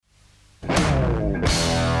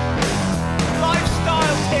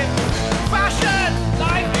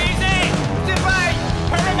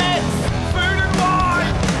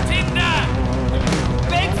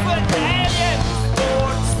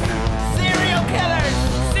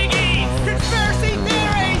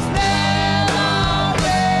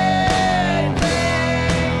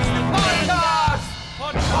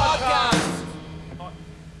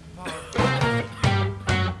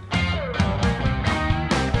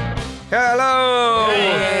Hello!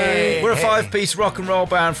 Hey. We're a five-piece rock and roll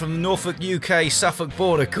band from the Norfolk, UK, Suffolk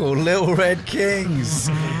border called Little Red Kings.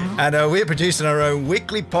 And we're producing our own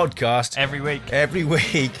weekly podcast Every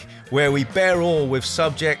week, where we bear all with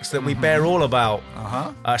subjects that we bear all about.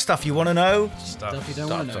 Stuff you want to know, Stuff you don't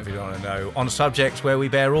want to know. stuff you don't want to know, on subjects where we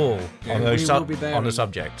bear all on those will be bearing. on the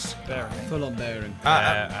subjects. Full on bearing.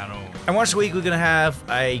 and all. And once a week we're going to have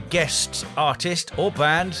a guest artist or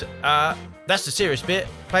band. That's the serious bit,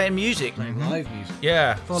 playing music. Playing live music.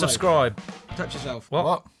 Yeah, Follow. subscribe. Touch yourself.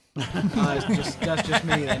 What? That's just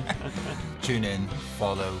me then. Tune in,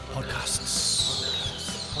 follow podcasts.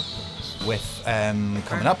 With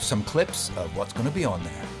coming up some clips of what's going to be on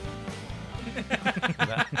there.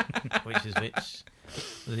 Which.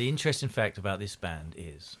 The interesting fact about this band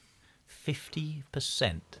is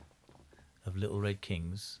 50% of Little Red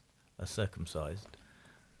Kings are circumcised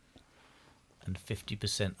and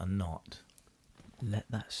 50% are not. Let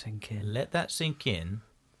that sink in. Let that sink in.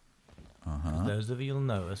 For those of you who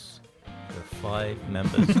know us, there are 5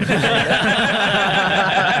 members.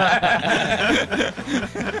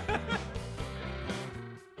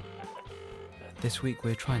 This week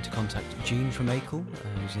we're trying to contact Gene from Acle,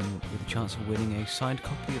 who's in with a chance of winning a signed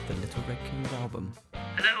copy of the Little Red Kings album.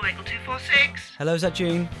 Hello, Acle 246. Hello, is that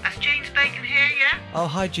Gene? That's James Bacon here, yeah? Oh,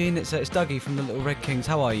 hi Gene, it's Dougie from the Little Red Kings.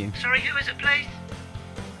 How are you? Sorry, who is it, please?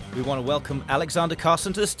 We want to welcome Alexander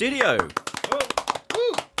Carson to the studio.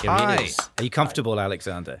 Here Hi. he is. Are you comfortable,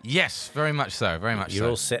 Alexander? Yes, very much so. Very much You're so.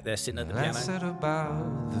 all set there sitting at the piano. Said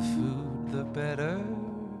about the food, the better.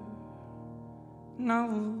 No,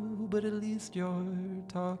 but at least you're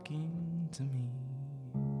talking to me.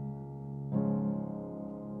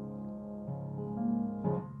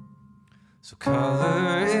 So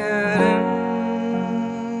color it in,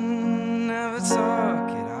 never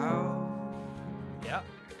talk it out. Yeah.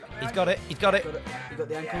 He's got it. He's got it. You got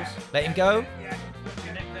the ankles? Let him go.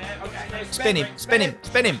 Spin him. Spin him.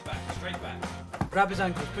 Spin him. Grab his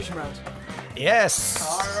ankles, push him around. Yes.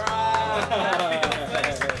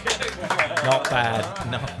 Not bad.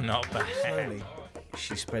 No, not bad. Slowly,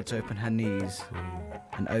 she spreads open her knees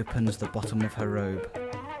and opens the bottom of her robe,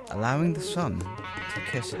 allowing the sun to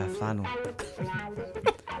kiss her flannel.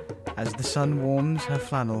 As the sun warms her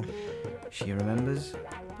flannel, she remembers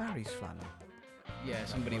Barry's flannel. Yeah,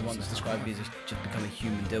 somebody once described me as just become a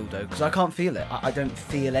human dildo, because I can't feel it. I don't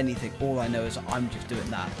feel anything. All I know is I'm just doing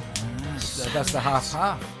that. So that's the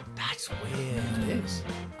half-half. That's weird. It is.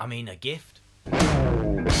 I mean, a gift.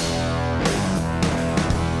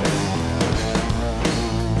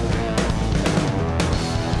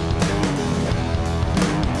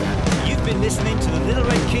 You've been listening to the Little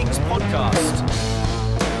Red Kings podcast.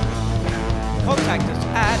 Contact us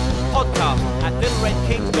at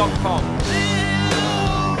podcast@littleredkings.com.